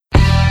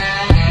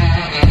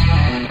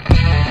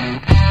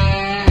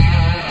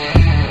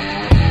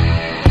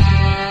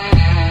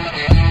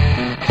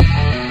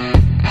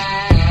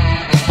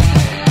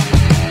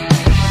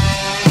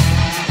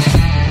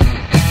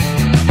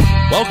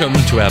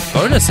welcome to our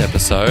bonus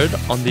episode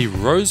on the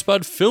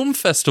Rosebud Film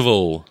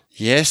Festival.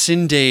 Yes,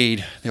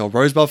 indeed. The old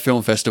Rosebud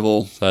Film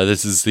Festival. So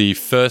this is the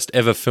first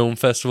ever film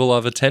festival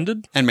I've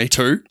attended. And me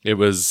too. It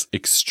was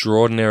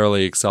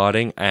extraordinarily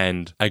exciting,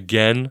 and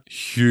again,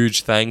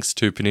 huge thanks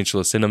to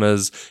Peninsula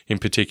Cinemas, in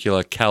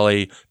particular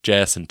Kelly,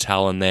 Jess and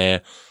Talon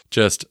there.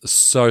 Just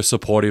so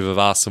supportive of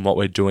us and what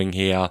we're doing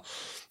here.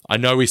 I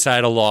know we say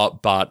it a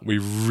lot, but we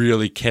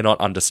really cannot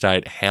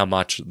understate how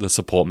much the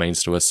support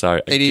means to us.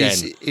 So again,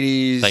 it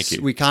is. Thank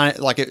you. We can't,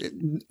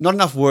 not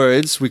enough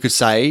words we could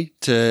say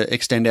to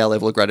extend our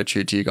level of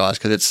gratitude to you guys,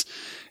 because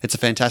it's a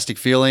fantastic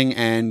feeling.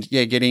 And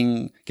yeah,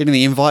 getting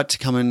the invite to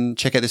come and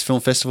check out this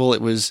film festival,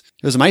 it was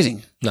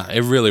amazing. No,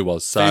 it really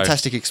was. So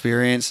fantastic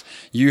experience.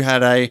 You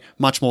had a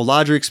much more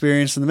larger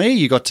experience than me.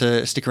 You got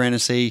to stick around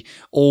and see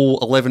all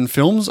 11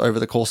 films over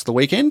the course of the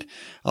weekend.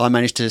 I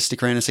managed to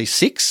stick around and see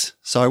 6.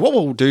 So what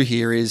we'll do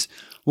here is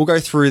we'll go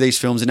through these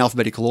films in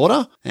alphabetical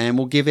order and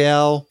we'll give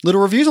our little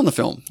reviews on the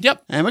film.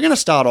 Yep. And we're going to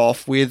start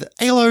off with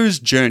Alo's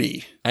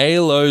Journey.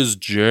 Alo's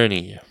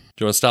Journey.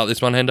 Do you want to start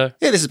this one, Hendo?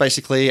 Yeah, this is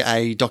basically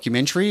a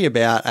documentary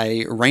about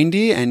a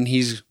reindeer and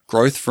his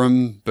growth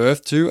from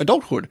birth to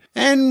adulthood.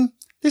 And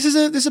this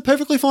is a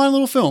perfectly fine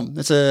little film.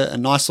 It's a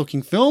nice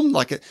looking film.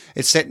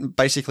 It's set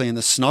basically in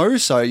the snow,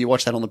 so you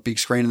watch that on the big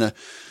screen and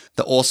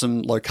the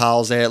awesome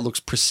locales there. It looks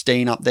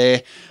pristine up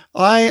there.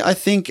 I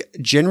think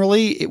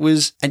generally it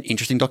was an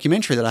interesting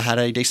documentary that I had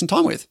a decent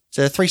time with. It's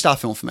a 3-star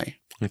film for me.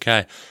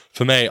 Okay.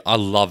 For me, I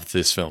loved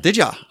this film. Did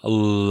ya? I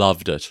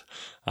loved it.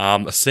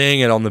 Seeing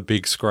it on the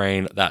big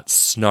screen, that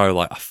snow,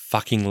 I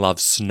fucking love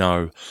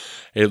snow.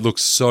 It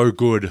looks so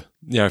good,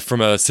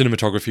 from a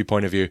cinematography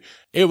point of view.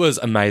 It was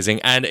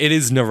amazing. And it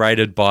is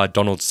narrated by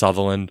Donald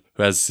Sutherland,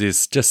 who has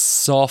this just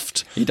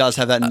soft... He does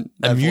have that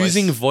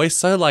amusing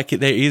voice, though.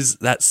 There is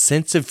that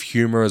sense of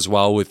humor as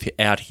well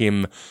without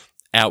him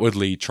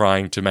outwardly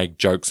trying to make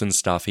jokes and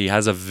stuff. He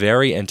has a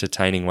very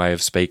entertaining way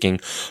of speaking.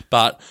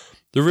 But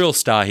the real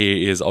star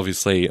here is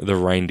obviously the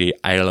reindeer,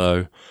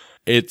 Alo.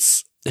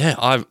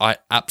 I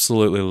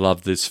absolutely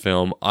love this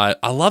film. I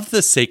love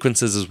the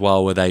sequences as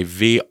well where they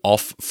veer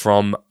off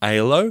from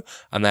Alo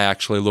and they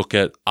actually look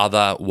at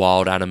other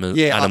wild animals.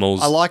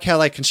 I like how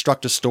they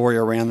construct a story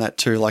around that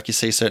too. Like you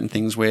see certain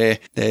things where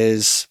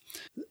there's...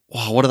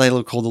 what do they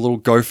look called? The little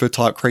gopher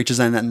type creatures,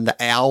 and then the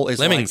owl is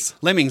lemmings.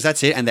 Lemmings,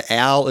 that's it. And the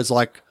owl is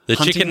like the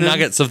chicken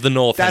nuggets of the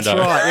north. That's Hendo.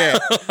 Right. Yeah,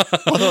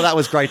 I thought that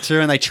was great too.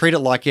 And they treat it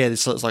like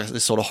this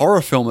sort of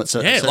horror film at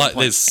certain points.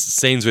 There's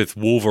scenes with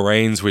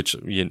wolverines, which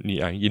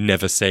you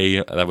never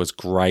see. That was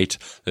great.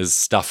 There's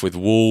stuff with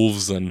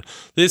wolves, and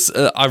this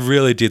I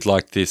really did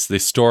like this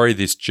story,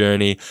 this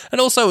journey, and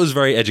also it was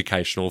very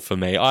educational for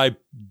me. I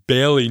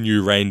barely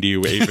knew reindeer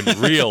were even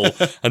real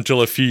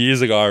until a few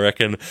years ago, I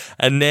reckon.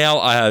 And now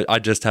I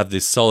just have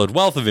this solid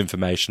wealth of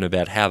information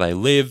about how they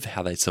live,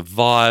 how they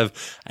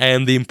survive,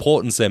 and the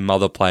importance their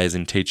mother plays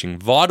in teaching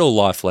vital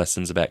life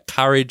lessons about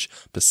courage,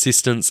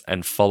 persistence,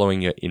 and following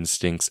your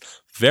instincts.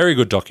 Very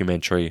good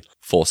documentary,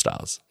 4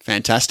 stars.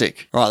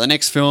 Fantastic. All right, the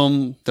next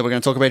film that we're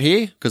going to talk about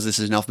here, because this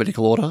is in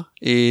alphabetical order,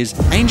 is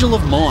Angel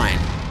of Mine.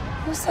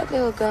 Who's that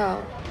little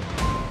girl?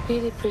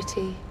 Really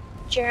pretty.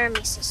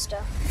 Jeremy's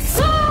sister.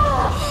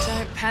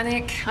 Don't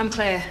panic. I'm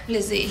Claire.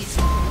 Lizzie.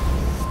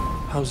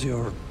 How's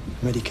your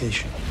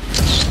medication?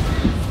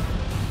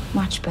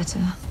 Much better.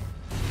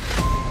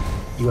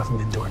 You haven't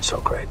been doing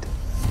so great.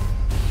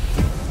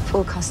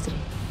 Full custody.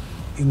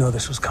 You know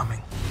this was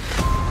coming.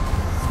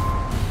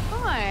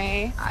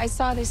 Hi. I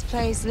saw this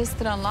place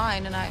listed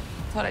online and I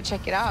thought I'd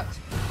check it out.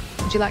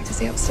 Would you like to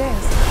see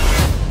upstairs?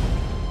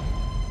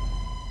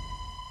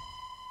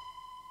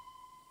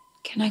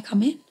 Can I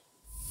come in?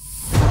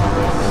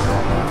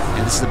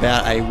 And this is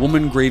about a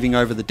woman grieving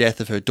over the death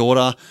of her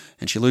daughter,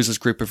 and she loses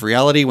grip of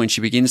reality when she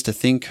begins to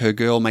think her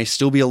girl may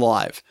still be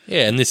alive.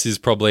 Yeah, and this is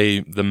probably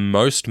the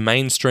most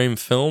mainstream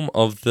film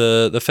of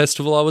the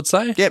festival, I would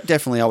say. Yep,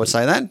 definitely, I would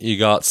say that. You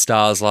got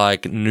stars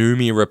like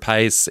Noomi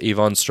Rapace,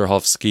 Yvonne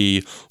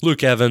Strahovski,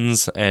 Luke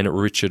Evans, and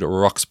Richard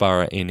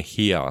Roxburgh in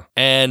here.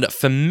 And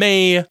for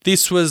me,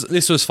 this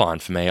was fine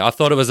for me. I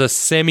thought it was a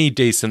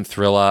semi-decent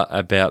thriller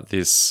about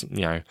this,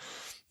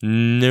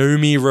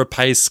 Noomi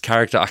Rapace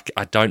character.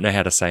 I don't know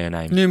how to say her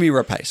name. Noomi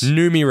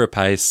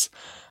Rapace.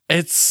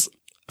 It's,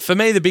 for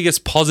me, the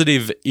biggest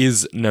positive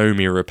is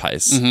Noomi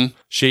Rapace. Mm-hmm.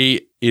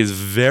 She is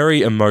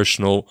very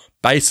emotional,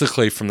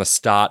 basically from the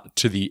start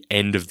to the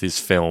end of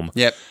this film.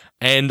 Yep.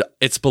 And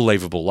it's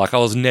believable. I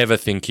was never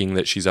thinking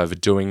that she's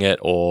overdoing it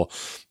or,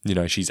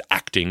 she's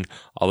acting.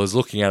 I was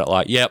looking at it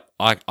like, yep,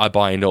 I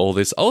buy into all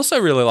this. I also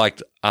really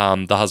liked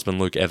the husband,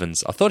 Luke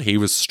Evans. I thought he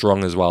was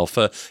strong as well.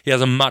 He has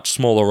a much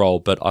smaller role,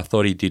 but I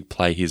thought he did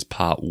play his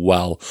part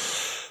well.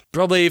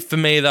 Probably for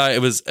me, though,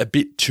 it was a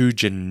bit too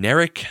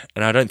generic,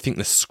 and I don't think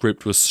the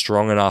script was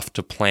strong enough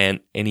to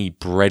plant any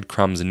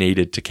breadcrumbs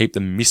needed to keep the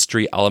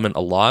mystery element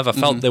alive. I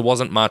felt there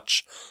wasn't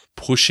much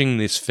pushing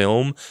this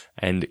film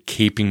and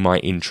keeping my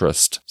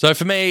interest. So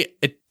for me,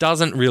 it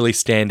doesn't really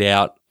stand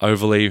out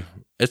overly.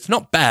 It's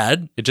not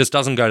bad. It just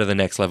doesn't go to the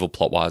next level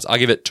plot-wise. I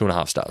give it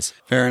 2.5 stars.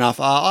 Fair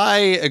enough. I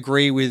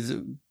agree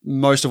with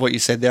most of what you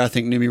said there. I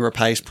think Noomi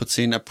Rapace puts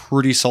in a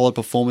pretty solid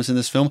performance in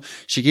this film.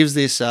 She gives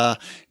this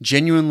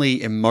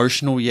genuinely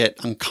emotional yet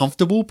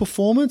uncomfortable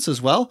performance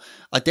as well.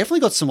 I definitely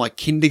got some like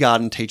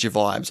kindergarten teacher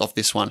vibes off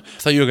this one. I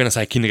thought you were going to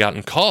say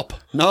kindergarten cop.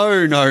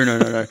 No.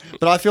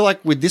 But I feel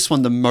like with this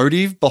one, the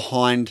motive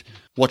behind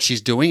what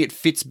she's doing, it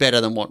fits better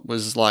than what it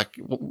was like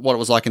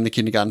in The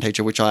Kindergarten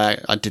Teacher, which I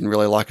didn't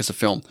really like as a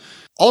film.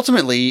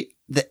 Ultimately,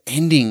 the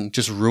ending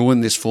just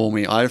ruined this for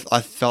me. I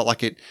felt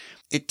like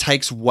it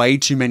takes way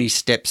too many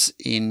steps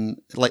in,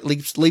 like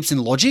leaps in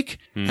logic,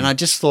 and I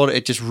just thought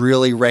it just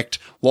really wrecked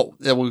what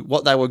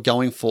they were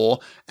going for,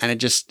 and it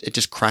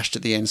just crashed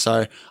at the end.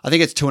 So I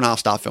think it's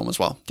 2.5-star film as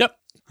well. Yep.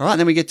 All right, and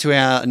then we get to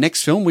our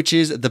next film, which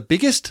is The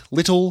Biggest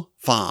Little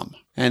Farm.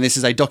 And this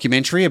is a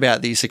documentary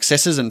about the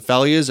successes and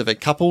failures of a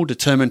couple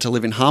determined to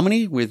live in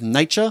harmony with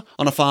nature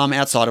on a farm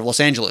outside of Los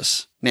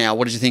Angeles. Now,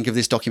 what did you think of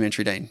this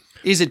documentary, Dean?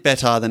 Is it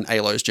better than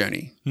Alo's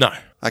Journey? No.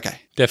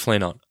 Okay. Definitely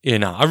not. Yeah,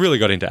 no, I really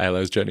got into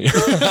Alo's Journey.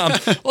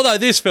 Although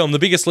this film, The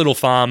Biggest Little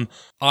Farm,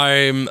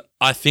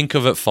 I think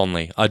of it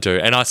fondly. I do.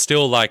 And I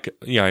still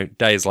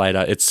days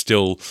later,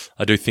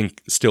 I do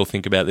still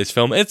think about this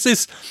film. It's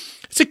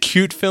a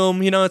cute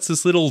film, it's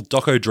this little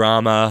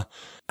doco-drama.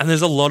 And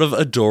there's a lot of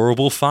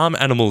adorable farm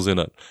animals in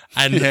it.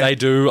 And they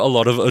do a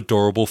lot of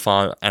adorable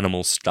farm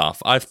animal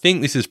stuff. I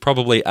think this is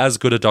probably as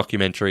good a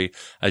documentary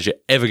as you're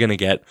ever going to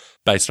get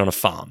based on a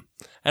farm.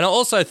 And I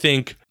also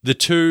think the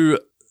two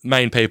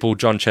main people,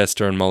 John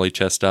Chester and Molly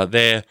Chester,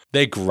 they're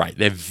great.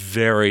 They're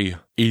very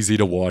easy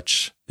to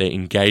watch. They're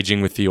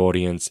engaging with the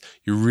audience.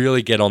 You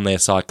really get on their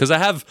side because they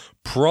have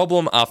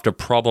problem after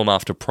problem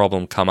after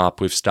problem come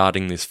up with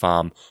starting this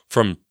farm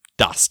from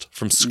dust,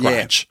 from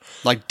scratch. Yeah,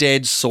 like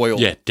dead soil.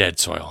 Yeah, dead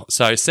soil.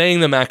 So seeing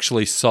them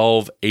actually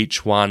solve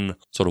each one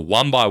sort of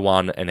one by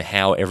one and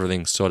how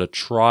everything sort of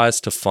tries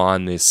to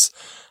find this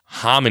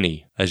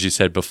harmony, as you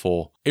said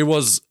before, it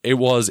was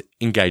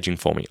engaging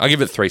for me. I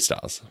give it 3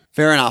 stars.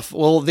 Fair enough.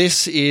 Well,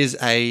 this is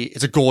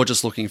it's a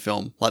gorgeous looking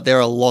film. Like there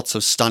are lots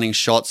of stunning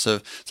shots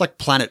it's like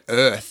Planet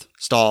Earth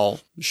style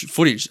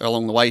footage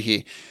along the way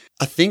here.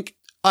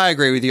 I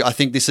agree with you. I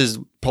think this is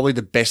probably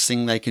the best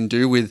thing they can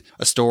do with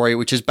a story,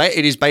 which is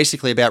it is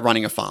basically about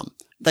running a farm.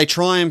 They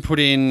try and put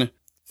in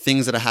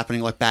things that are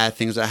happening, like bad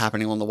things that are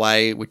happening on the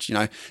way, which,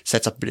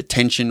 sets up a bit of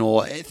tension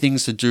or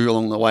things to do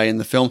along the way in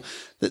the film.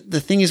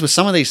 The thing is with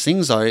some of these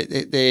things, though,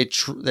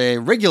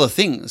 they're regular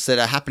things that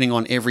are happening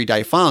on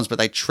everyday farms, but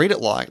they treat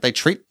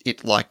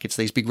it like it's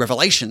these big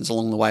revelations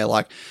along the way,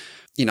 like,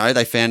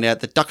 they found out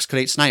that ducks could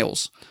eat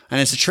snails,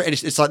 and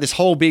it's like this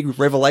whole big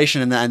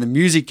revelation, and the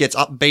music gets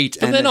upbeat.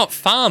 But they're not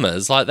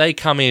farmers; like they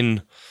come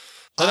in.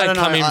 They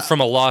come in from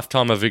a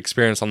lifetime of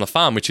experience on the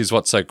farm, which is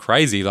what's so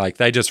crazy. Like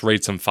they just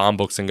read some farm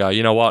books and go,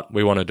 you know what,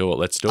 we want to do it.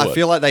 Let's do it. I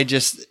feel like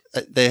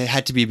there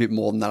had to be a bit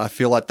more than that. I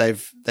feel like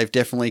they've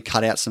definitely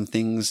cut out some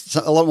things,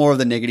 a lot more of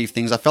the negative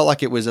things. I felt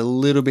like it was a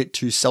little bit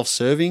too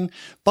self-serving,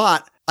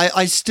 but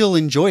I still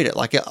enjoyed it.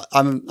 Like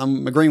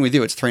I'm agreeing with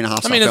you. It's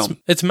 3.5-star film.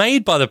 It's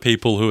made by the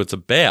people who it's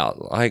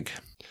about. Like,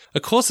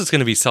 of course, it's going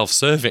to be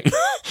self-serving.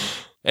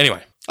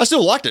 Anyway, I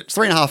still liked it. It's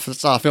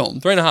 3.5-star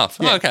film. 3.5.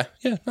 Yeah. Oh, okay.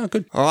 Yeah, no,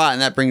 good. All right,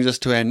 and that brings us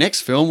to our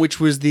next film,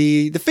 which was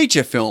the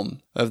feature film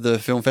of the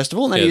film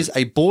festival, and that is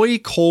A Boy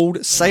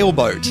Called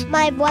Sailboat.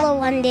 My brother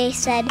one day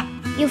said,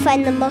 "You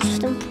find the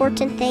most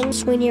important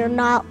things when you're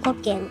not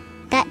looking."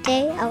 That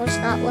day, I was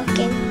not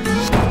looking.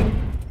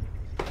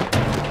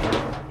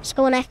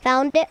 So when I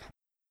found it,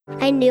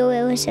 I knew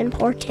it was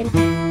important.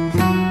 Can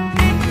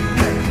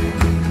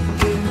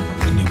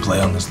you play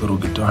on this little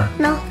guitar?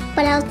 No,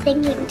 but I was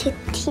thinking to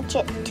teach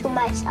it to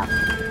myself.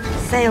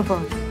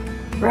 Sailboat,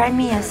 write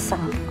me a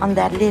song on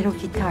that little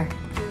guitar.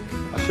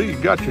 I see you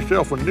got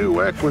yourself a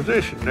new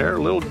acquisition there,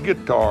 a little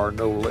guitar,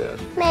 no less.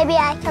 Maybe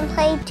I can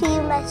play to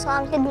you my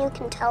song and you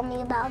can tell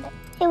me about it.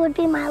 It would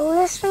be my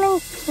listening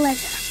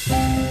pleasure.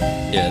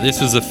 Yeah, this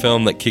was a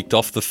film that kicked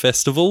off the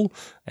festival,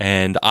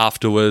 and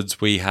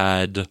afterwards we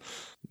had,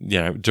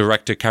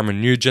 director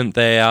Cameron Nugent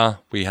there.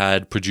 We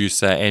had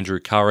producer Andrew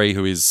Curry,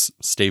 who is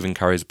Stephen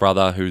Curry's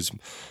brother, who's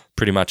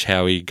pretty much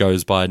how he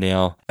goes by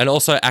now. And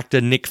also actor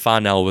Nick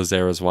Farnell was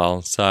there as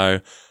well. So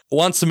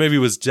once the movie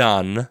was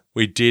done,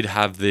 we did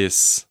have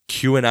this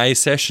Q&A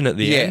session at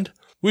the end,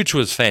 which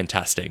was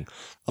fantastic.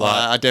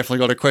 I definitely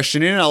got a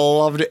question in. I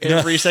loved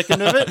every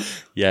second of it.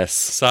 Yes.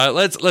 So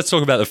let's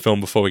talk about the film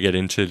before we get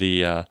into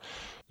the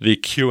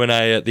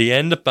Q&A at the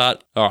end.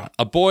 But all right,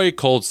 A Boy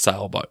Called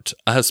Sailboat.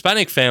 A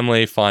Hispanic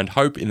family find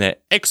hope in their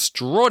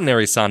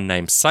extraordinary son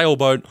named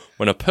Sailboat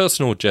when a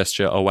personal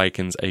gesture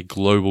awakens a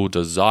global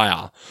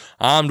desire.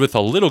 Armed with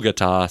a little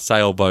guitar,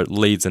 Sailboat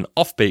leads an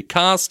offbeat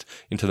cast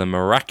into the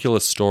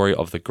miraculous story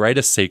of the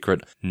greatest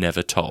secret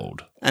never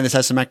told. And this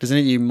has some actors in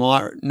it you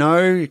might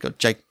know. You've got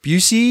Jake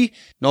Busey,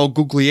 Noel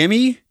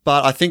Guglielmi,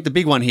 but I think the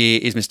big one here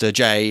is Mr.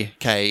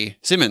 J.K.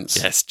 Simmons.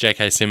 Yes,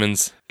 J.K.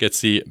 Simmons gets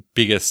the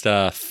biggest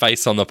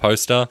face on the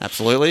poster.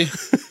 Absolutely.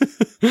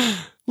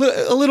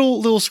 A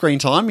little screen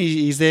time.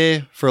 He's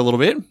there for a little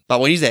bit, but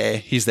when he's there,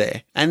 he's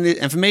there.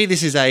 And for me,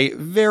 this is a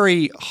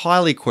very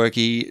highly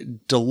quirky,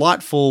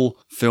 delightful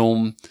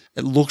film.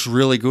 It looks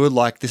really good.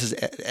 Like, this is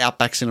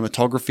Outback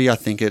cinematography. I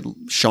think it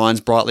shines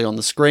brightly on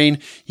the screen.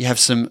 You have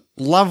some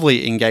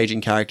lovely,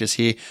 engaging characters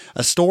here.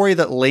 A story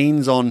that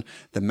leans on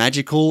the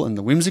magical and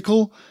the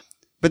whimsical.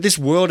 But this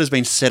world has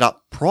been set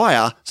up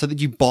prior so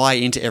that you buy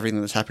into everything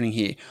that's happening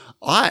here.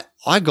 I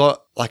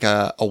got like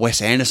a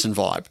Wes Anderson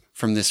vibe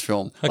from this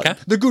film. Okay.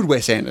 Like, the good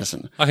Wes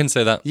Anderson. I can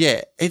see that.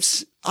 Yeah,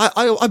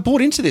 I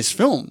bought into this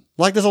film.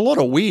 Like, there's a lot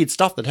of weird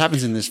stuff that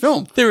happens in this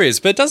film. There is,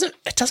 but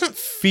it doesn't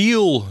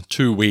feel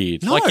too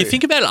weird. No. Like, you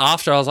think about it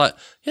after, I was like,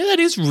 yeah, that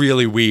is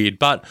really weird,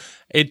 but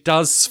it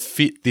does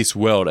fit this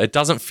world. It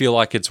doesn't feel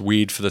like it's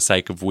weird for the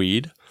sake of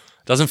weird.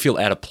 It doesn't feel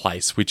out of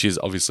place, which is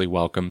obviously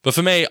welcome. But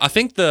for me, I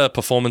think the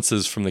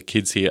performances from the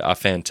kids here are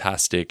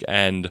fantastic.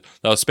 And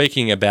they were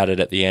speaking about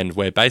it at the end,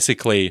 where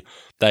basically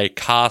they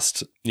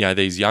cast,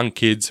 these young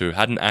kids who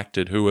hadn't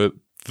acted, who were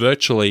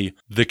virtually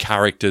the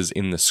characters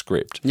in the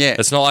script. Yeah.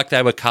 It's not like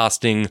they were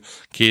casting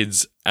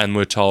kids and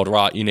were told,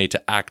 right, you need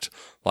to act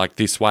like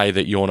this way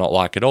that you're not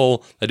like at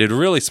all. They did a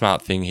really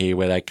smart thing here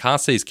where they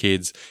cast these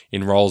kids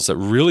in roles that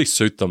really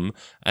suit them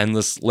and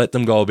just let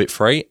them go a bit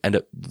free, and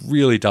it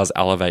really does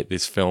elevate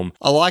this film.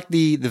 I like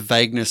the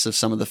vagueness of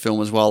some of the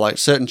film as well, like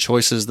certain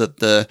choices that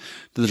the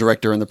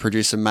director and the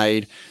producer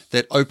made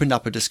that opened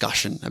up a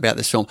discussion about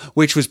this film,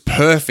 which was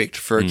perfect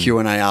for a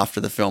Q&A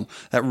after the film.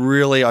 That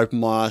really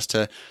opened my eyes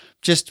to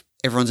just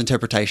everyone's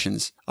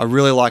interpretations. I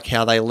really like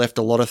how they left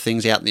a lot of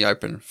things out in the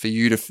open for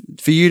you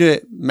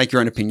to make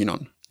your own opinion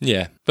on.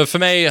 Yeah. But for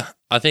me,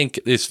 I think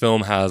this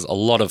film has a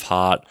lot of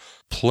heart,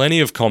 plenty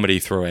of comedy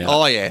throughout.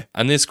 Oh, yeah.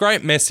 And this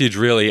great message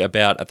really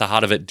about, at the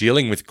heart of it,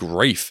 dealing with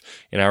grief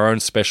in our own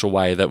special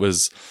way that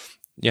was,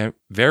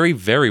 very,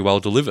 very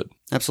well delivered.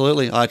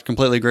 Absolutely. I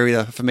completely agree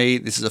with you. For me,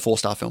 this is a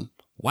 4-star film.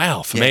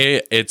 Wow. For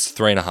me, it's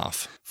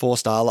 3.5.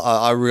 4-star.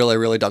 I really,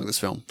 really dug this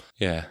film.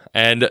 Yeah.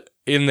 And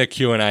in the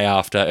Q&A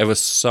after, it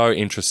was so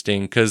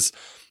interesting because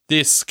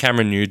this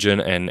Cameron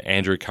Nugent and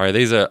Andrew Curry,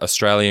 these are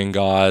Australian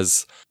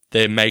guys.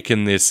 They're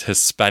making this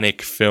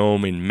Hispanic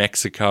film in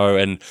Mexico,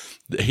 and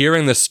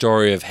hearing the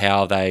story of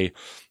how they,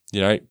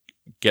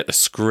 get the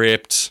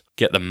script,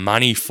 get the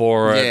money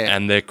for it,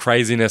 and their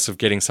craziness of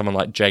getting someone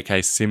like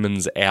J.K.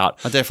 Simmons out.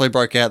 I definitely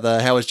broke out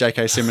how was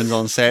J.K. Simmons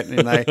on set,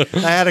 and they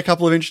had a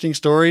couple of interesting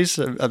stories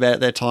about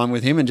their time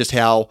with him and just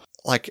how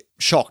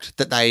shocked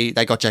that they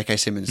got J.K.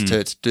 Simmons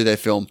to do their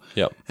film.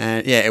 Yep.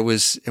 And yeah, it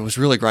was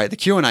really great. The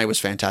Q&A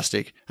was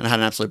fantastic, and I had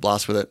an absolute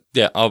blast with it.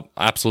 Yeah, I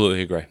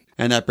absolutely agree.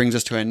 And that brings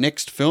us to our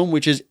next film,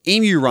 which is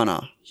Emu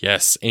Runner.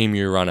 Yes,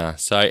 Emu Runner.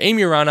 So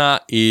Emu Runner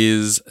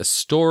is a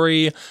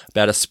story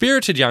about a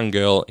spirited young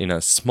girl in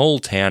a small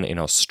town in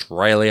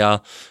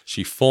Australia.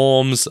 She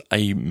forms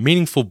a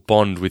meaningful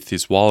bond with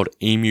this wild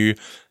emu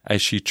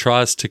as she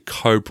tries to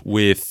cope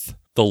with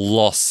the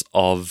loss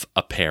of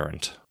a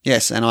parent.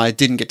 Yes, and I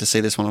didn't get to see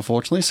this one,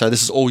 unfortunately. So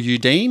this is all you,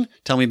 Dean.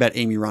 Tell me about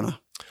Emu Runner.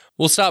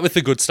 We'll start with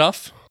the good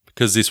stuff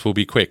because this will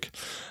be quick.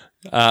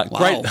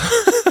 Wow.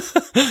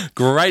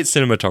 Great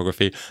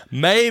cinematography.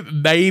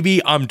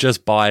 Maybe I'm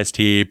just biased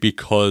here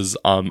because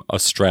I'm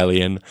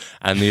Australian,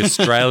 and the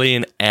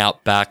Australian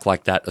outback,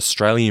 like that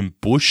Australian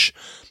bush,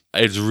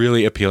 is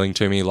really appealing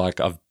to me.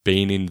 Like, I've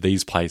been in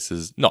these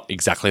places, not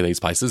exactly these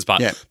places,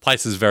 but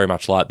places very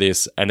much like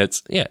this, and it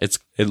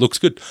looks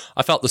good.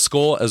 I felt the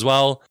score as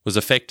well was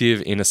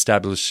effective in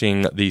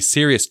establishing the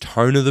serious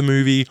tone of the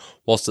movie,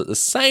 whilst at the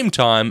same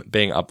time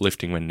being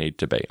uplifting when need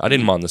to be. I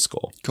didn't mind the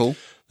score. Cool.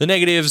 The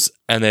negatives,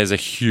 and there's a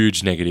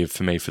huge negative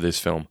for me for this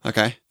film.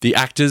 Okay. The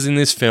actors in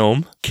this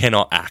film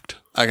cannot act.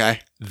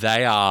 Okay.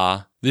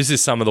 This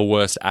is some of the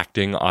worst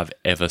acting I've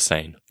ever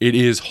seen. It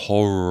is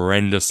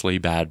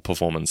horrendously bad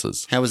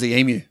performances. How was the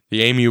emu?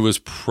 The emu was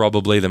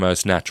probably the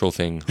most natural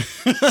thing,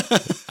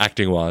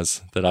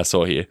 acting-wise, that I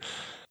saw here.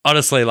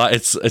 Honestly,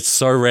 it's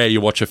so rare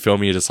you watch a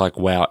film and you're just like,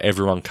 wow,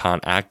 everyone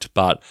can't act,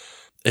 but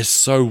it's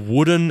so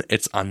wooden,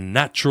 it's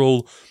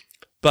unnatural.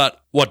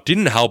 But what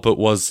didn't help it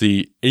was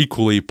the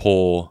equally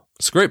poor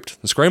script,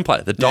 the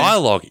screenplay. The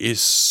dialogue is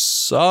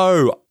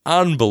so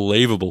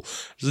unbelievable.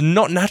 It's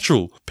not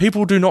natural.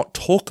 People do not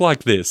talk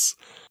like this.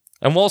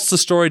 And whilst the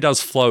story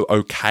does flow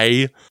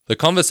okay, the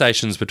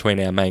conversations between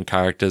our main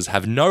characters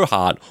have no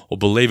heart or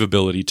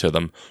believability to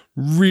them.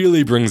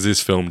 Really brings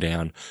this film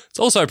down. It's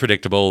also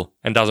predictable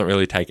and doesn't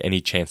really take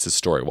any chances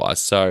story-wise.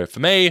 So for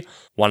me,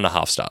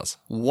 1.5 stars.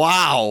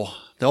 Wow.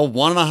 The old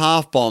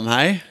 1.5 bomb,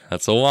 hey?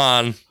 That's a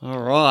 1. All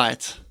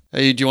right.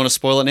 Do you want to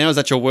spoil it now? Is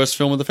that your worst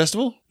film of the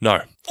festival?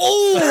 No.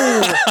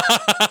 Oh!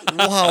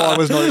 Wow, I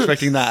was not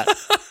expecting that.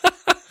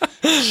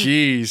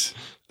 Jeez.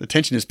 The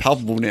tension is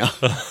palpable now.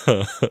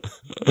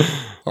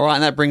 All right,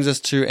 and that brings us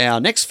to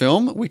our next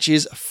film, which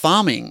is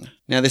Farming.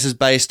 Now, this is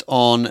based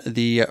on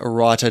the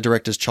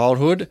writer-director's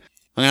childhood.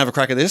 I'm going to have a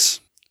crack at this.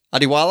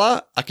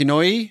 Adiwala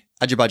Akinoi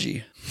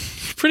Ajibaji.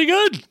 pretty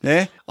good.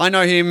 Yeah. I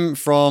know him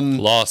from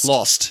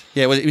Lost.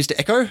 Yeah, was it Mr.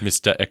 Echo?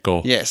 Mr.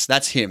 Echo. Yes,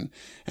 that's him.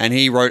 And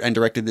he wrote and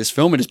directed this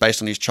film. It is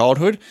based on his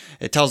childhood.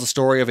 It tells the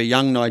story of a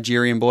young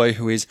Nigerian boy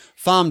who is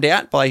farmed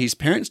out by his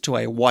parents to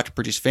a white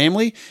British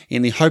family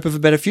in the hope of a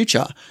better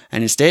future.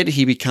 And instead,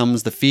 he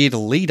becomes the feared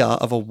leader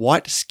of a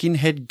white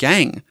skinhead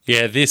gang.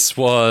 Yeah, this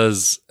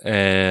was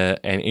an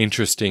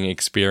interesting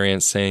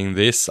experience seeing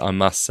this, I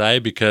must say,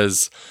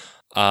 because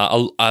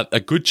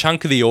a good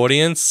chunk of the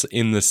audience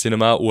in the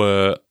cinema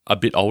were a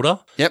bit older.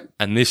 Yep.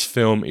 And this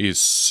film is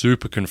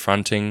super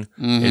confronting.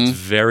 It's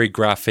very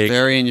graphic.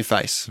 Very in your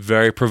face.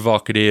 Very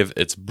provocative.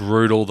 It's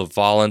brutal. The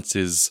violence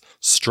is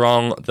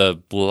strong.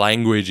 The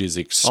language is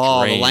extreme.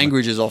 Oh, the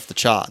language is off the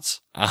charts.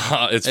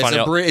 It's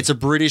funny. It's a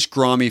British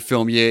grimy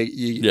film.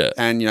 Yeah.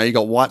 And, you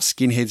got white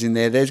skinheads in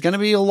there. There's going to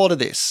be a lot of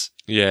this.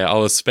 Yeah, I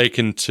was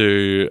speaking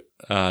to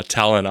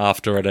Talon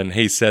after it, and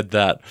he said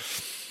that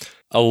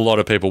a lot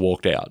of people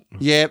walked out.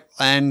 Yeah,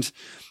 and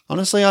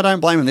honestly, I don't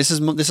blame him. This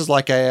is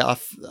like I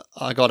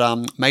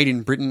got Made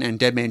in Britain and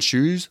Dead Man's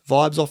Shoes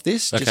vibes off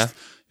this. Okay. Just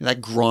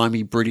that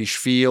grimy British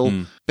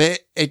feel.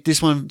 But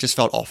this one just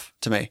felt off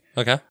to me.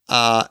 Okay.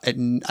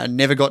 I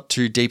never got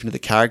too deep into the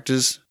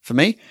characters for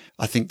me.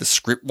 I think the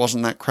script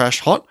wasn't that crash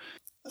hot.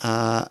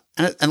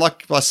 And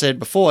like I said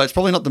before, it's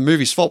probably not the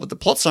movie's fault, but the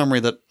plot summary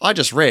that I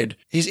just read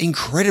is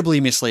incredibly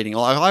misleading.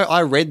 Like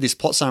I read this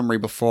plot summary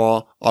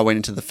before I went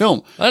into the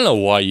film I don't know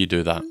why you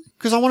do that.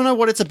 because I want to know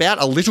what it's about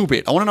a little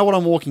bit. I want to know what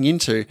I'm walking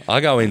into.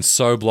 I go in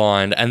so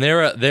blind, and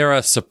there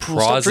are Stop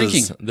surprises.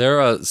 drinking. There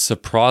are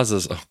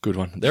surprises. Oh, good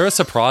one. There are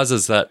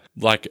surprises that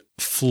like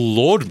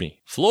floored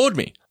me.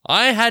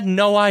 I had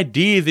no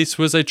idea this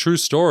was a true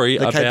story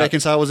That Kate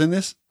Beckinsale was in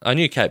this? I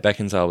knew Kate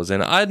Beckinsale was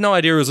in it. I had no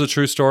idea it was a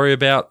true story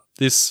about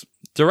this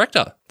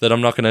director that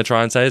I'm not going to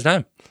try and say his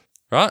name.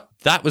 Right?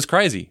 That was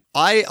crazy.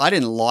 I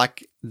didn't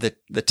like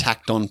the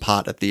tacked on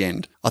part at the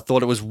end. I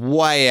thought it was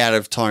way out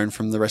of tone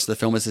from the rest of the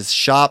film. It's this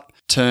sharp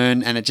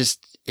turn and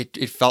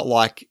it felt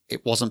like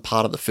it wasn't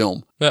part of the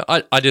film. Yeah,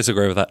 I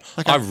disagree with that.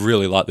 Okay. I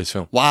really like this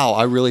film. Wow,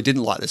 I really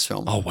didn't like this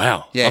film. Oh,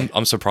 wow. Yeah.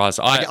 I'm surprised.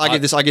 I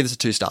give this a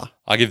 2-star.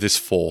 I give this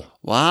 4.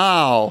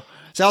 Wow.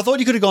 So I thought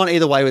you could have gone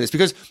either way with this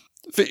because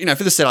for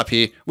the setup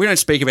here, we don't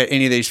speak about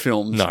any of these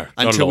films No, not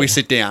until at we all.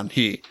 sit down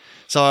here.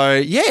 So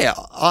yeah,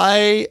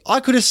 I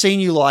could have seen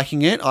you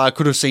liking it. I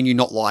could have seen you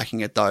not liking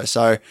it though.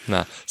 So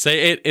Nah. See,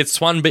 it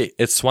swung big.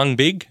 It swung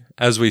big.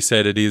 As we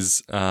said, it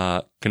is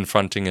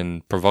confronting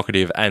and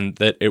provocative, and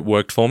that it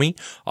worked for me.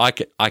 I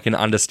can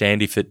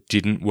understand if it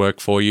didn't work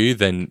for you,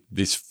 then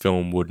this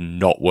film would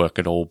not work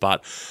at all.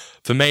 But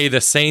for me, the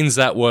scenes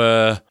that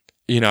were,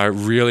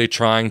 really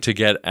trying to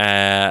get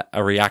a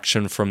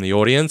reaction from the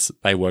audience,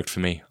 they worked for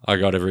me. I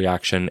got a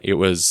reaction. It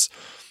was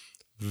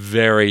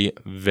very,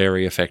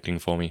 very affecting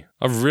for me.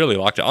 I really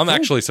liked it. I'm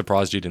actually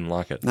surprised you didn't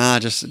like it. nah,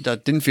 just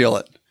didn't feel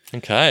it.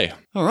 Okay.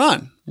 All right.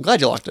 I'm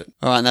glad you liked it.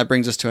 All right. And that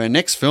brings us to our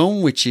next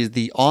film, which is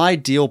The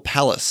Ideal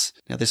Palace.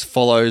 Now, this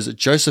follows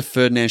Joseph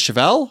Ferdinand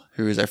Cheval,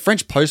 who is a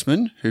French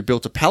postman who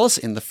built a palace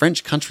in the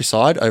French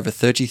countryside over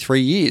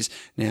 33 years.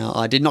 Now,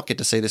 I did not get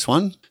to see this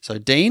one. So,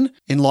 Dean,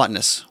 enlighten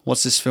us.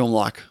 What's this film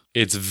like?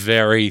 It's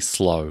very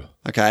slow.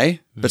 Okay.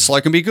 But slow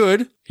can be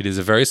good. It is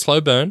a very slow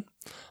burn.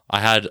 I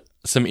had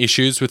some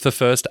issues with the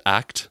first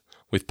act,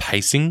 with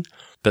pacing,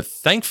 but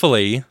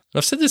thankfully, and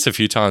I've said this a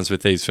few times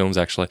with these films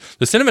actually,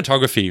 the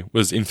cinematography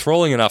was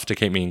enthralling enough to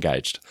keep me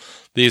engaged.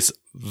 These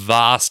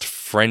vast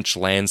French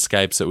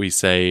landscapes that we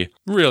see,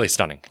 really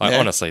stunning,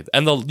 honestly.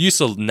 And the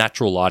use of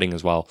natural lighting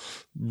as well,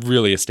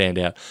 really a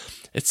standout.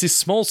 It's this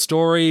small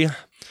story.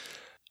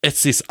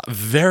 It's this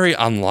very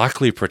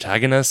unlikely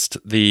protagonist.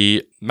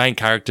 The main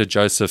character,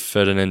 Joseph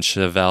Ferdinand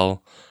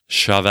Cheval,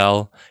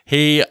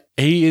 he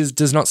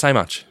does not say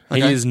much.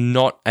 Okay. He is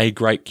not a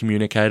great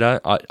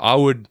communicator. I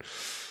would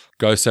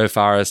go so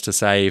far as to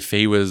say if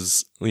he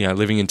was,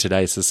 living in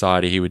today's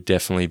society, he would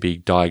definitely be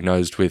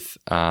diagnosed with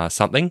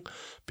something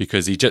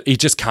because he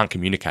just can't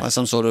communicate. Like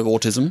some sort of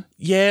autism.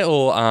 Yeah,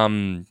 or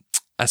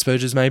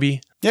Asperger's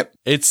maybe. Yep.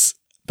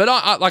 But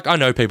I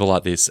know people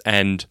like this,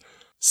 and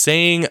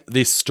seeing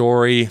this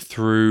story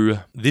through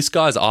this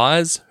guy's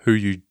eyes, who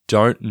you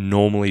don't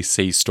normally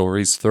see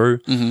stories through,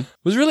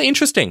 was really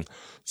interesting.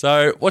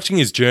 So watching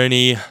his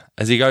journey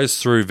as he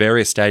goes through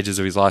various stages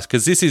of his life,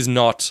 because this is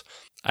not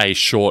a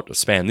short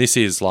span. This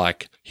is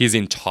like his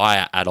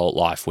entire adult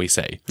life we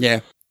see. Yeah.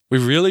 We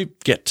really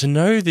get to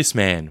know this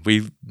man.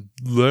 We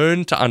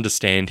learn to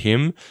understand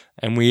him,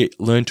 and we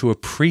learn to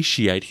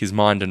appreciate his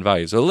mind and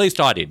values. Or at least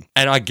I did.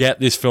 And I get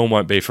this film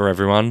won't be for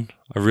everyone.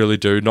 I really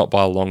do, not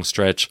by a long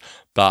stretch.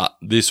 But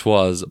this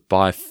was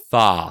by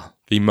far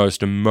the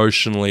most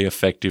emotionally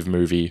effective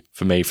movie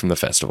for me from the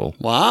festival.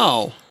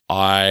 Wow.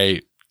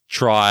 I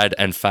tried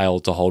and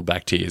failed to hold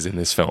back tears in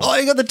this film. Oh,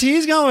 you got the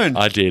tears going.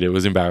 I did. It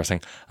was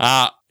embarrassing.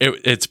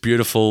 It's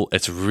beautiful.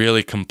 It's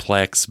really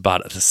complex,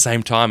 but at the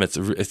same time, it's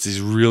this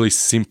really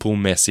simple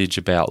message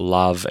about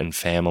love and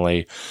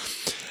family.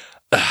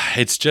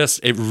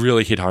 It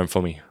really hit home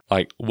for me.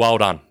 Like, well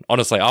done.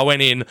 Honestly, I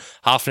went in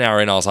half an hour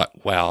in, I was like,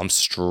 wow, I'm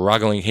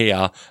struggling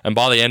here. And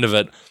by the end of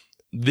it,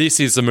 this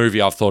is the movie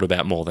I've thought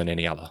about more than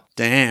any other.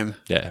 Damn.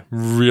 Yeah,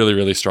 really,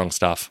 really strong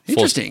stuff.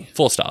 Interesting.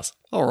 4 stars.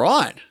 All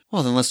right.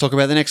 Well, then let's talk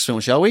about the next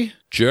film, shall we?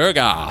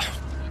 Jurga.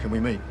 Can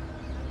we meet?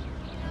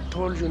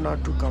 Told you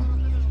not to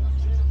come.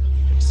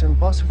 It's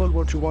impossible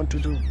what you want to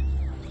do.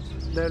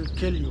 They'll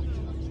kill you.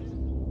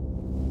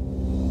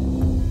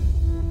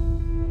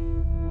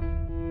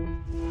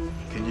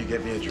 Can you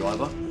get me a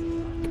driver?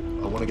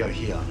 I want to go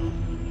here.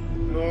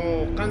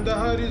 No,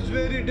 Kandahar is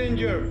very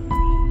dangerous.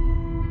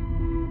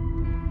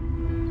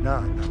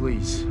 Nah,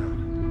 please.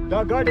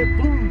 Da got it,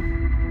 boom.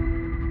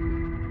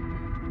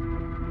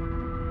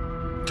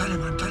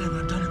 Taliban,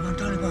 Taliban, Taliban,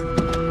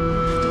 Taliban.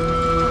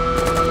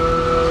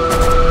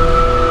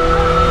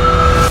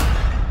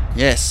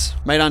 Yes.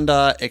 Made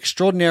under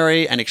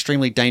extraordinary and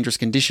extremely dangerous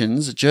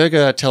conditions,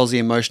 Jurga tells the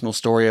emotional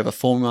story of a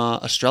former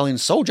Australian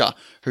soldier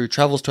who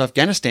travels to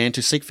Afghanistan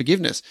to seek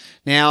forgiveness.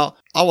 Now,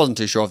 I wasn't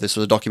too sure if this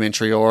was a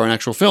documentary or an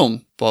actual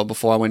film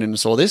before I went in and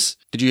saw this.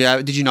 Did you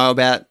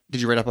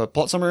read up a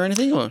plot summary or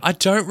anything? Or? I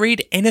don't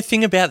read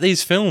anything about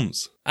these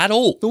films at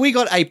all. But we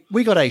got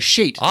a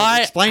sheet that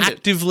I explained it.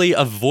 actively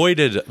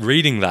avoided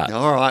reading that.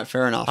 All right,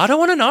 fair enough. I don't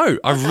want to know.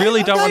 I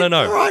really don't want to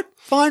know. All right,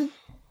 fine.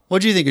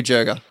 What do you think of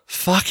Jurga?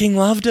 Fucking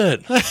loved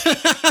it.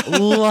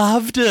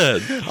 Loved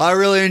it. I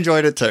really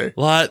enjoyed it too.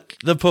 Like,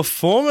 the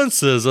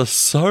performances are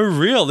so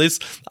real. This,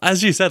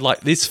 as you said,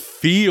 like, this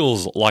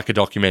feels like a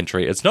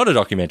documentary. It's not a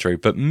documentary,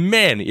 but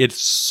man,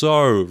 it's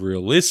so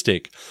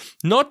realistic.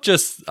 Not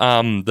just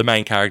the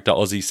main character,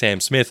 Aussie Sam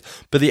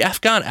Smith, but the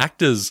Afghan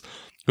actors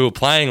who are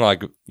playing,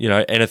 like, you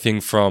know, anything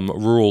from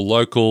rural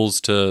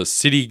locals to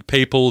city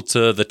people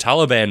to the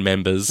Taliban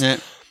members. Yeah.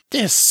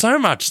 There's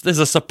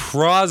a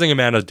surprising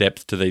amount of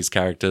depth to these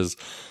characters.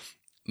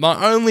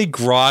 My only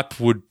gripe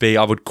would be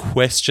I would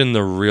question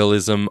the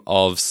realism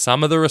of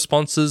some of the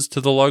responses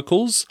to the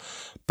locals,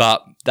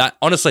 but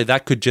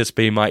that could just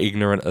be my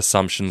ignorant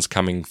assumptions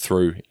coming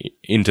through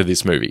into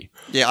this movie.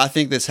 Yeah, I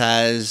think this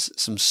has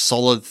some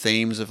solid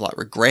themes of like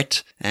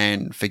regret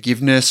and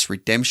forgiveness,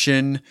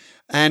 redemption,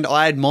 and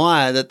I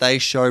admire that they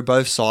show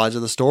both sides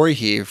of the story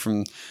here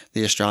from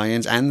the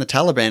Australians and the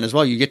Taliban as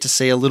well. You get to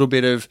see a little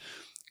bit of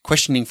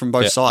questioning from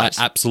both sides.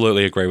 I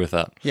absolutely agree with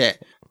that. Yeah.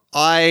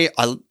 I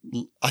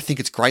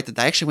think it's great that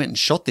they actually went and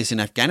shot this in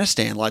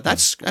Afghanistan. Like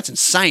that's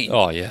insane.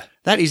 Oh yeah.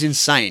 That is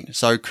insane.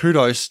 So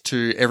kudos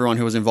to everyone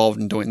who was involved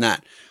in doing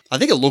that. I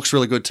think it looks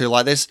really good too.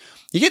 Like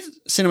you get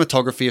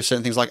cinematography of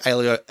certain things like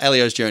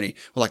Elio's journey,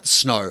 or like the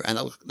snow, and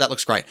that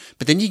looks great.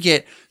 But then you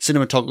get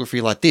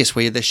cinematography like this,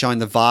 where they're showing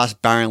the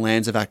vast barren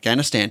lands of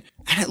Afghanistan,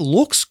 and it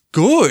looks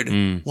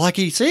good. Like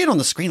you see it on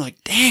the screen, like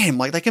damn,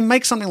 like they can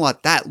make something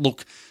like that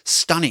look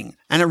stunning,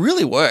 and it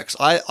really works.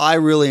 I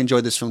really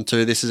enjoyed this film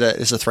too. This is a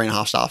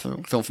 3.5 star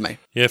film for me.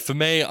 Yeah, for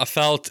me, I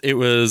felt it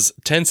was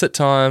tense at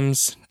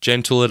times,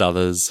 gentle at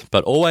others,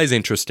 but always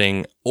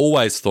interesting,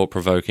 always thought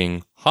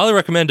provoking. Highly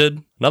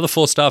recommended. Another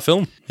 4-star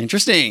film.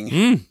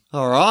 Interesting.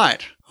 All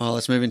right. Well,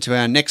 let's move into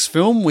our next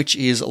film, which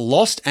is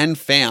Lost and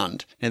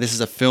Found. Now, this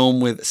is a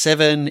film with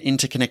 7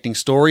 interconnecting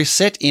stories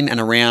set in and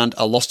around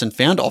a lost and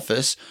found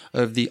office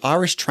of the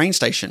Irish train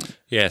station.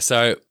 Yeah,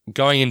 so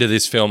going into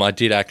this film, I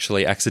did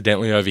actually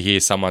accidentally overhear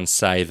someone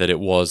say that it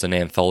was an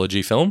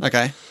anthology film.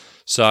 Okay.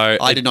 So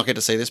I did not get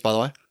to see this, by the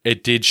way.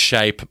 It did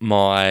shape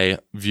my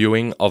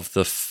viewing of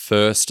the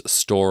first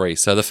story.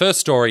 So the first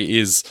story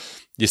is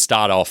you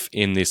start off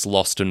in this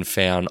lost and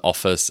found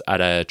office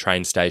at a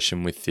train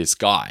station with this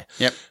guy.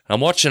 Yep. And I'm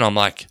watching, I'm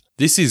like,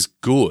 this is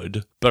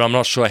good, but I'm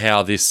not sure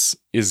how this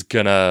is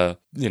going to,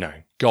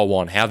 go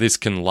on, how this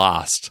can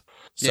last.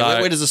 Yeah,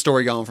 where does the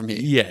story go on from here?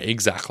 Yeah,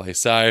 exactly.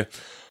 So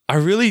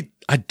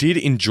I did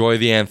enjoy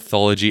the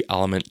anthology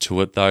element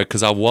to it though,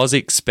 because I was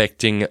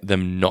expecting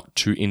them not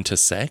to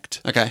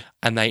intersect. Okay.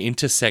 And they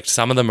intersect.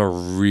 Some of them are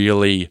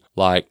really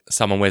like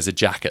someone wears a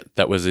jacket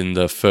that was in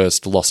the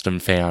first Lost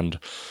and Found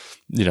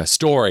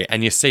story,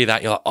 and you see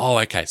that, you're like, oh,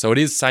 okay, so it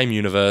is same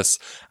universe.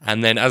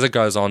 And then as it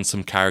goes on,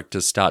 some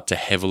characters start to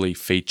heavily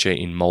feature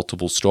in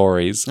multiple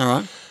stories. All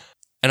right.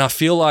 And I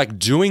feel like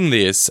doing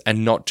this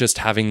and not just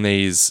having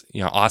these,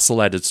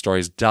 isolated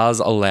stories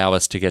does allow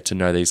us to get to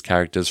know these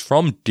characters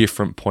from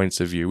different points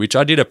of view, which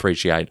I did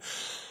appreciate.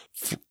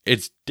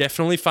 It's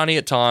definitely funny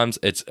at times.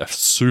 It's a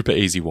super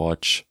easy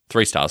watch.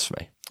 3 stars for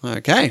me.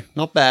 Okay,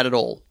 not bad at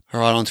all. All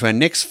right, on to our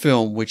next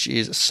film, which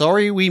is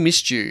Sorry We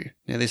Missed You.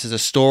 Now, this is a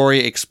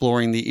story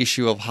exploring the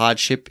issue of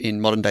hardship in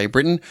modern-day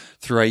Britain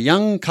through a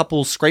young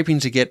couple scraping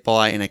to get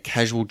by in a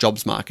casual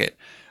jobs market.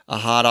 A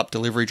hard-up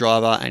delivery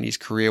driver and his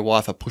career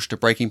wife are pushed to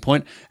breaking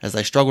point as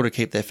they struggle to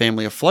keep their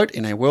family afloat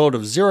in a world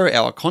of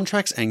 0-hour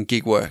contracts and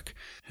gig work.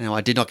 Now,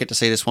 I did not get to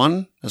see this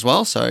one as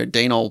well, so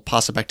Dean, I'll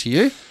pass it back to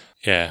you.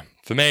 Yeah,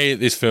 for me,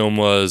 this film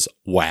was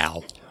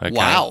wow. Okay?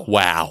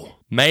 Wow.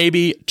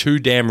 Maybe too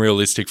damn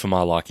realistic for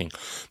my liking.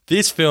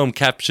 This film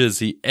captures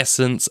the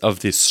essence of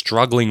this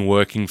struggling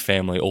working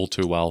family all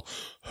too well.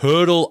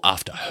 Hurdle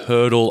after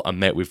hurdle are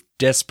met with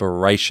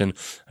desperation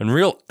and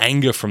real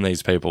anger from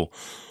these people.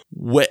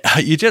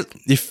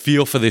 you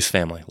feel for this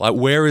family. Like,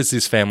 where is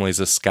this family's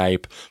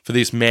escape for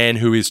this man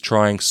who is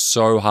trying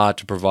so hard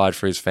to provide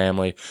for his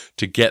family,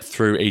 to get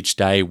through each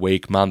day,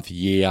 week, month,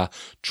 year,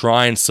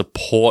 try and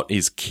support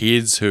his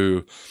kids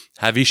who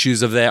have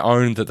issues of their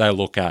own that they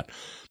look at.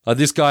 Like,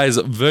 this guy is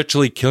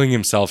virtually killing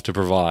himself to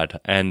provide,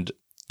 and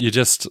you're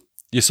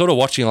sort of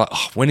watching like,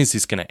 oh, when is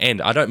this going to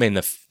end? I don't mean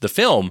the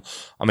film.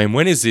 I mean,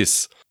 when is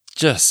this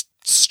just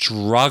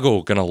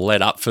struggle going to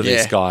let up for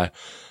this guy?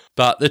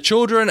 But the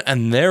children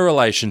and their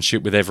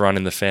relationship with everyone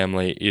in the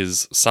family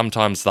is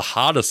sometimes the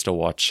hardest to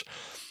watch,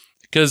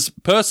 because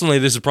personally,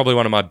 this is probably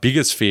one of my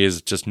biggest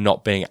fears, just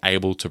not being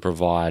able to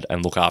provide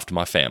and look after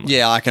my family.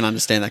 Yeah, I can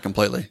understand that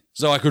completely.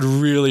 So I could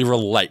really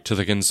relate to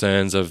the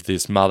concerns of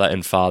this mother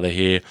and father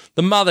here.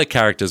 The mother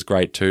character's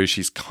great too.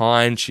 She's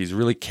kind. She's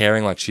really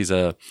caring. Like, she's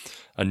a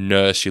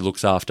nurse. She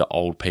looks after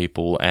old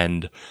people,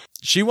 and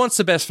she wants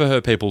the best for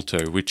her people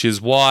too, which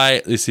is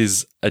why this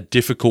is a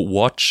difficult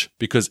watch,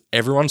 because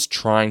everyone's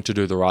trying to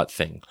do the right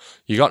thing.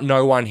 You got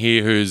no one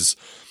here who's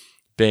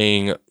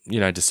being,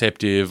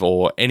 deceptive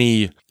or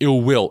any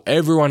ill will.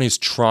 Everyone is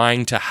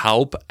trying to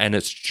help, and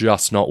it's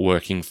just not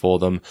working for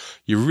them.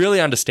 You really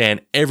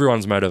understand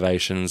everyone's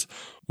motivations,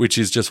 which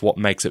is just what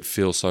makes it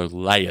feel so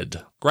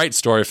layered. Great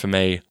story for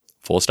me.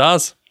 4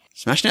 stars.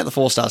 Smashing out the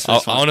 4 stars for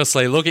this one.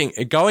 Honestly,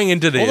 going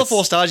into this, all the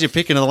 4 stars you're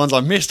picking are the ones I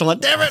missed. I'm like,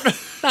 damn it. No,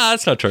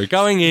 that's not true.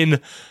 Going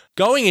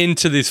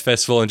into this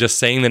festival and just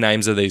seeing the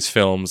names of these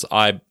films,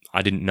 I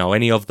didn't know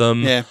any of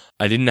them. Yeah.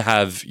 I didn't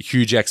have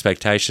huge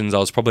expectations. I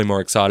was probably more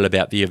excited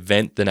about the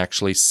event than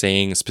actually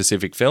seeing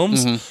specific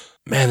films.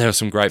 Mm-hmm. Man, there were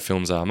some great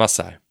films there, I must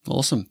say.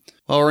 Awesome.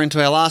 Well, we're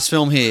into our last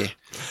film here.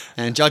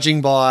 And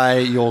judging by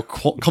your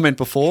comment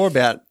before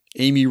about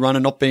Emu Runner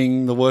not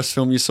being the worst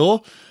film you saw,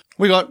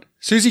 we got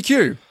Susie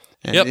Q.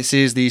 And this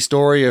is the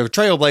story of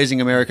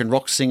trailblazing American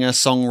rock singer,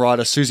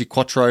 songwriter Susie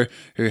Quatro,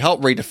 who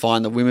helped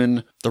redefine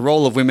the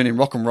role of women in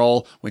rock and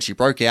roll when she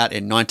broke out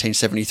in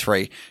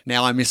 1973.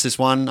 Now, I missed this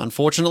one,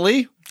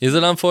 unfortunately. Is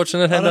it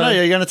unfortunate, Hendo? I don't know.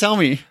 You're going to tell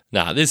me.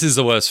 Nah, this is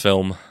the worst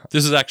film.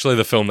 This is actually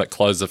the film that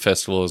closed the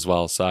festival as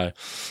well, so...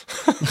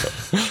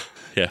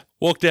 Yeah.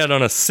 Walked out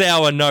on a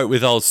sour note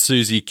with old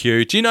Susie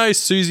Q. Do you know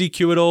Susie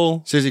Q at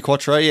all? Susie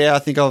Quatro, yeah. I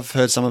think I've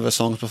heard some of her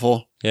songs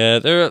before.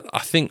 Yeah, I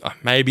think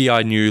maybe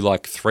I knew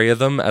like 3 of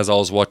them as I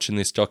was watching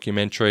this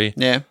documentary.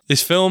 Yeah.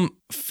 This film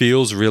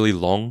feels really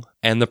long,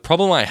 and the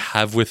problem I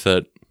have with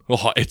it,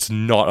 it's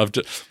not.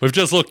 We've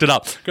just looked it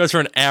up. It goes for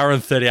an hour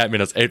and 38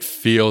 minutes. It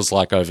feels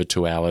like over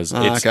 2 hours.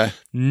 Okay.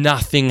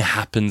 Nothing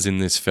happens in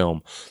this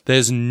film.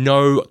 There's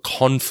no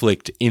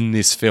conflict in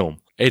this film.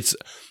 It's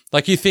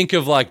like you think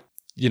of like,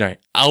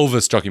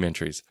 Elvis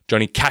documentaries,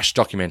 Johnny Cash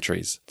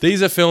documentaries.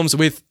 These are films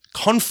with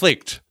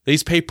conflict.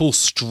 These people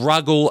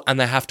struggle and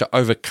they have to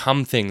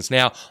overcome things.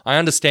 Now, I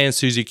understand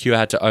Susie Q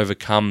had to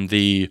overcome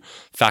the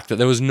fact that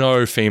there was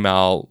no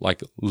female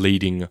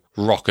leading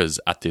rockers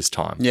at this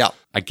time. Yeah.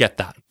 I get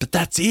that. But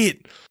that's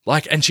it.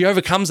 And she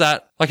overcomes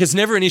that. It's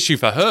never an issue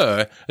for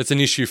her. It's an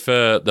issue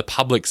for the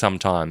public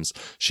sometimes.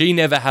 She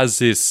never has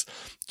this,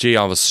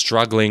 I was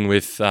struggling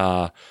with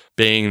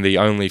being the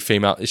only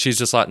female. She's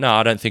just like, no,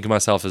 I don't think of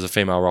myself as a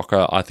female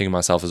rocker. I think of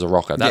myself as a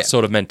rocker. That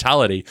sort of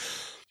mentality.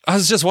 I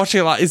was just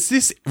watching it is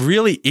this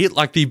really it?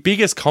 The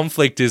biggest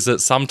conflict is that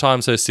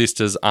sometimes her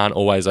sisters aren't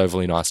always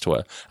overly nice to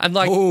her. And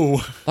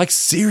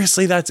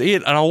seriously, that's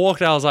it. And I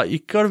walked out, I was like, you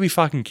got to be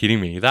fucking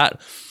kidding me.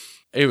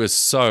 It was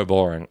so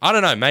boring. I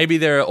don't know. Maybe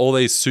there are all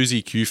these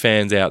Susie Q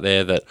fans out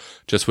there that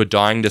just were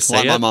dying to see it.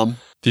 Like my mum.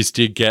 This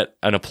did get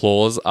an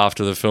applause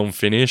after the film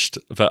finished,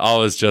 but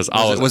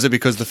Was it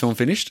because the film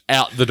finished?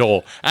 Out the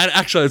door. And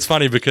actually, it's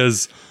funny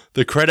because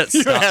the credits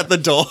You're out the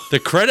door. The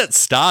credits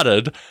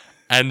started,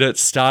 and it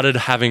started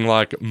having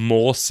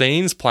more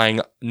scenes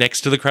playing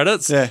next to the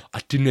credits. Yeah. I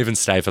didn't even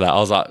stay for that. I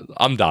was like,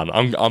 I'm done.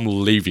 I'm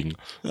leaving.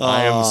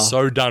 I am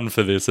so done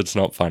for this. It's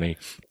not funny.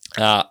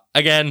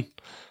 Again,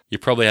 you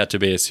probably had to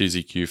be a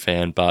Susie Q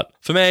fan, but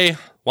for me,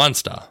 1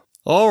 star.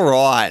 All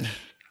right.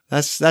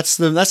 That's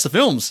the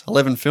films.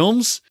 11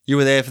 films. You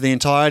were there for the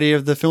entirety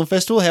of the film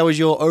festival. How was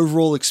your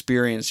overall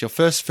experience? Your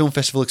first film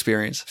festival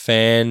experience?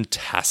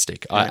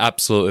 Fantastic. Yeah. I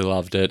absolutely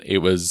loved it. It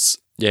was,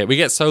 we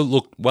get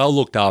so well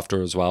looked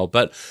after as well.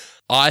 But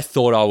I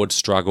thought I would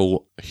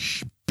struggle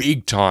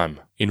big time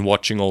in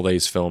watching all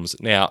these films.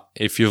 Now,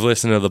 if you've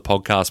listened to the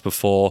podcast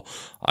before,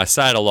 I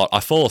say it a lot. I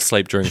fall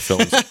asleep during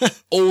films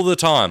all the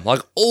time.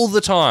 All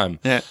the time.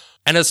 Yeah.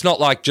 And it's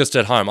not just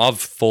at home. I've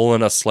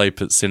fallen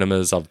asleep at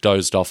cinemas. I've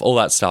dozed off, all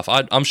that stuff.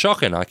 I'm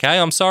shocking, okay?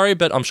 I'm sorry,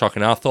 but I'm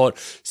shocking. I thought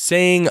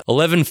seeing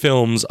 11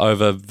 films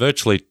over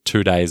virtually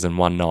 2 days and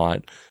 1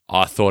 night,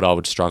 I thought I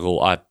would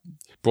struggle. I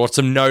brought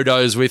some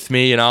no-dos with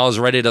me and I was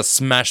ready to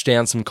smash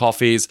down some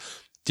coffees.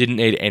 Didn't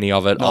need any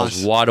of it. Nice. I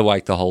was wide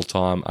awake the whole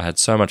time. I had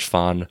so much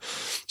fun.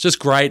 Just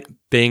great.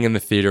 being in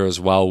the theater as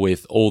well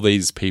with all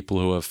these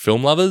people who are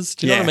film lovers.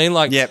 Do you know what I mean?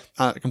 Like, yep,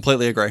 I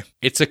completely agree.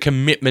 it's a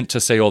commitment to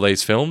see all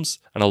these films,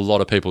 and a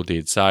lot of people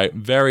did. So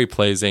very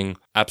pleasing.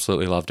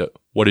 Absolutely loved it.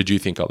 What did you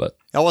think of it?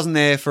 I wasn't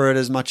there for it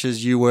as much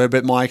as you were,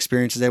 but my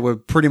experiences there were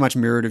pretty much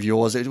mirrored of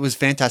yours. It was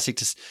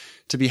fantastic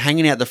to be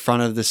hanging out the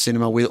front of the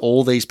cinema with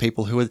all these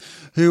people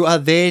who are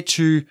there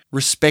to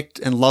respect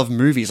and love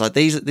movies. Like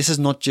this is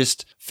not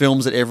just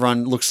films that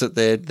everyone looks at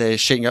their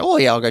sheet and go, oh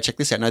yeah, I'll go check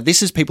this out. No,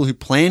 this is people who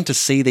plan to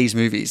see these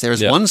movies. There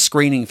is one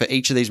screening for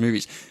each of these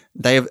movies.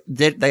 They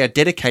are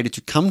dedicated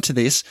to come to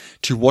this,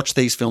 to watch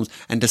these films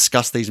and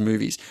discuss these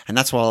movies. And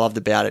that's what I loved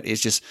about it,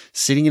 is just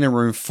sitting in a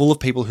room full of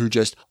people who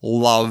just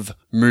love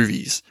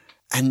movies.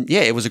 And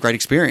yeah, it was a great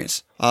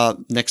experience.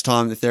 Next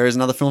time, if there is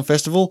another film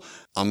festival,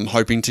 I'm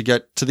hoping to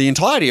get to the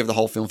entirety of the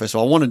whole film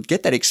festival. I want to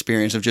get that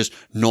experience of just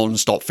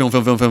non-stop film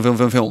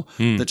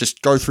that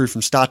just go through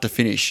from start to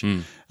finish.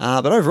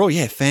 But overall,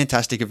 yeah,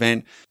 fantastic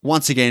event.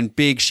 Once again,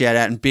 big shout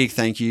out and big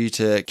thank you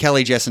to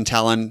Kelly, Jess and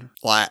Talon.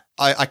 Like,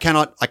 I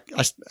cannot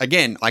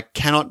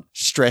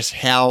stress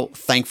how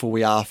thankful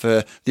we are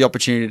for the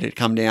opportunity to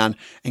come down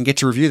and get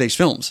to review these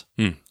films.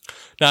 No,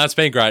 it's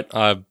been great.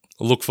 I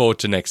look forward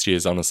to next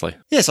year's, honestly.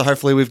 Yeah, so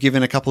hopefully we've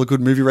given a couple of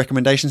good movie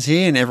recommendations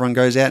here and everyone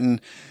goes out and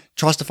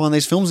tries to find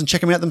these films and check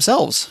them out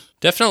themselves.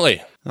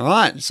 Definitely. All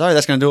right, so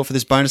that's going to do it for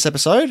this bonus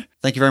episode.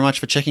 Thank you very much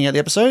for checking out the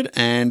episode,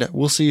 and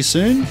we'll see you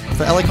soon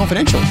for LA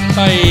Confidential.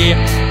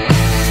 Bye.